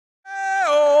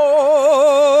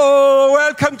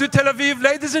to Tel Aviv,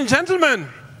 ladies and gentlemen.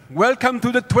 Welcome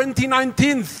to the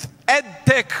 2019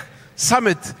 EdTech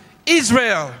Summit,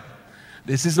 Israel.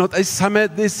 This is not a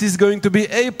summit, this is going to be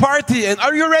a party. And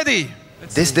are you ready?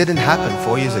 This didn't happen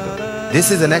 4 years ago. This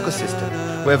is an ecosystem.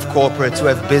 We have corporates, we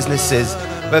have businesses,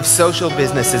 we have social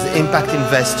businesses, impact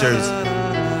investors.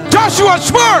 Joshua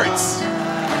Schwartz!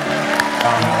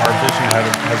 Our vision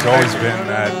has always been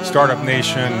that Startup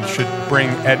Nation should bring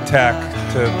EdTech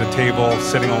to the table,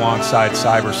 sitting alongside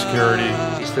cybersecurity.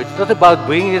 So it's not about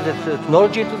bringing the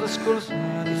technology into the schools,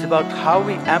 it's about how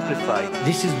we amplify.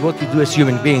 This is what we do as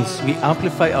human beings. We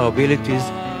amplify our abilities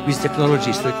with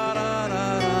technology. So